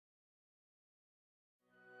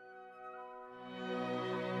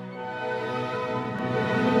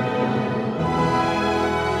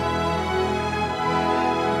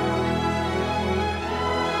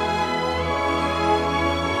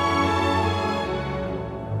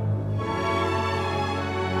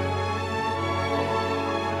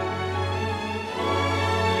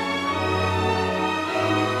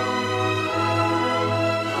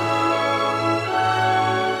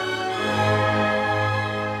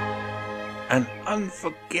An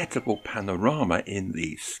unforgettable panorama in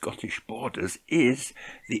the Scottish borders is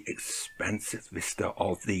the expansive vista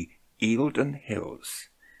of the Eildon Hills.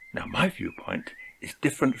 Now, my viewpoint is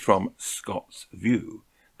different from Scott's view.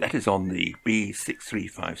 That is on the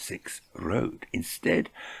B6356 road. Instead,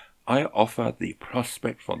 I offer the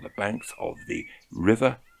prospect from the banks of the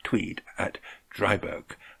River Tweed at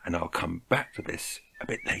Dryburgh, and I'll come back to this a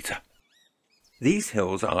bit later. These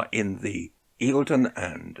hills are in the Eildon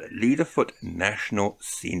and Leaderfoot National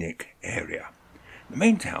Scenic Area. The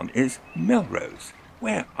main town is Melrose,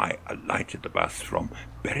 where I alighted the bus from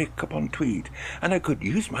Berwick-upon-Tweed, and I could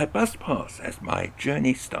use my bus pass as my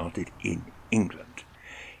journey started in England.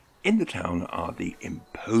 In the town are the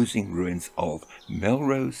imposing ruins of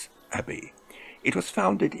Melrose Abbey. It was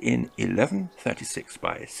founded in 1136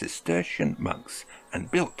 by Cistercian monks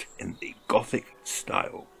and built in the Gothic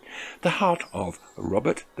style. The heart of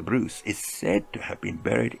Robert the Bruce is said to have been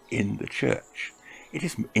buried in the church. It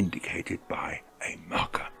is indicated by a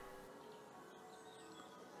marker.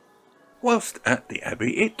 Whilst at the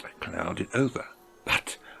abbey, it clouded over,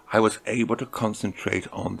 but I was able to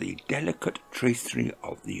concentrate on the delicate tracery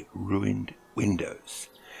of the ruined windows.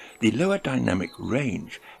 The lower dynamic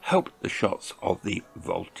range helped the shots of the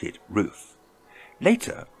vaulted roof.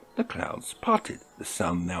 Later, the clouds parted, the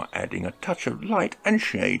sun now adding a touch of light and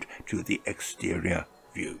shade to the exterior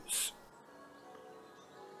views.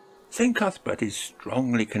 St Cuthbert is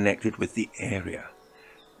strongly connected with the area.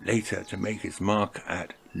 Later to make his mark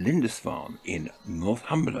at Lindisfarne in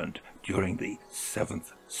Northumberland during the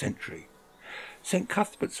 7th century. St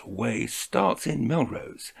Cuthbert's way starts in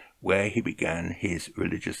Melrose, where he began his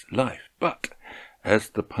religious life, but as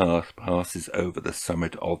the path passes over the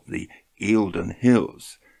summit of the Eildon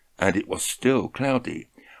Hills, and it was still cloudy,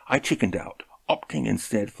 I chickened out, opting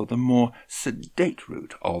instead for the more sedate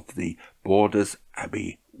route of the Borders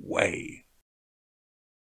Abbey Way.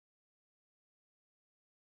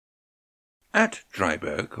 At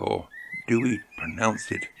Dryburgh, or do we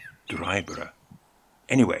pronounce it Dryborough?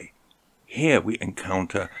 Anyway, here we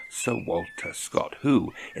encounter Sir Walter Scott,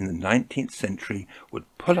 who, in the 19th century, would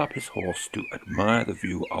pull up his horse to admire the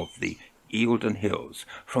view of the Eildon Hills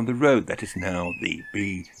from the road that is now the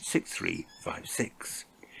B6356.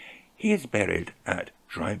 He is buried at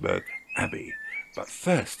Dryburgh Abbey, but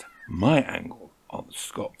first, my angle on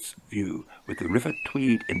Scott's view, with the River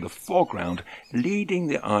Tweed in the foreground, leading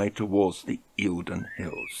the eye towards the Eildon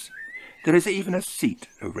Hills. There is even a seat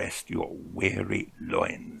to rest your weary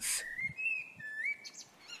loins.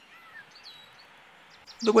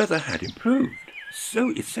 The weather had improved,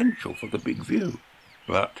 so essential for the big view,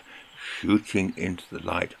 but shooting into the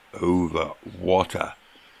light over water.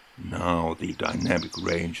 Now the dynamic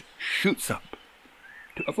range shoots up.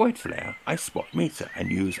 To avoid flare, I spot meter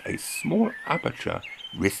and use a small aperture,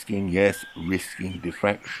 risking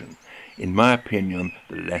diffraction. In my opinion,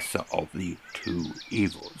 the lesser of the two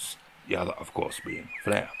evils. The other, of course, being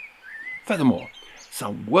flare. Furthermore,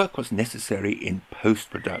 some work was necessary in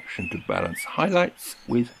post-production to balance highlights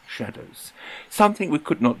with shadows, something we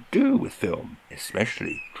could not do with film,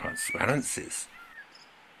 especially transparencies.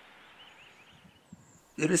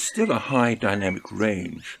 There is still a high dynamic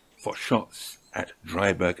range for shots at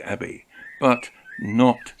Dryburgh Abbey, but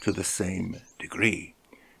not to the same degree.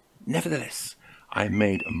 Nevertheless, I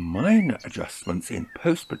made minor adjustments in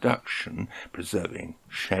post-production, preserving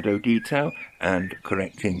shadow detail and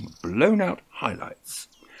correcting blown-out highlights.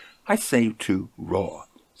 I saved to RAW,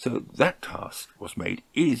 so that task was made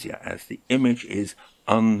easier as the image is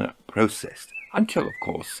unprocessed, until, of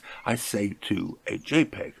course, I saved to a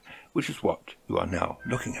JPEG, which is what you are now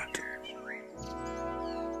looking at.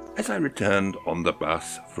 As I returned on the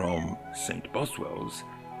bus from St Boswell's,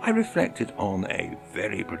 I reflected on a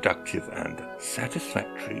very productive and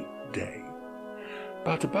satisfactory day.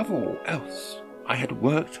 But above all else, I had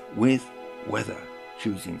worked with weather,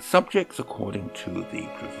 choosing subjects according to the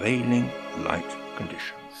prevailing light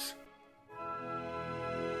conditions.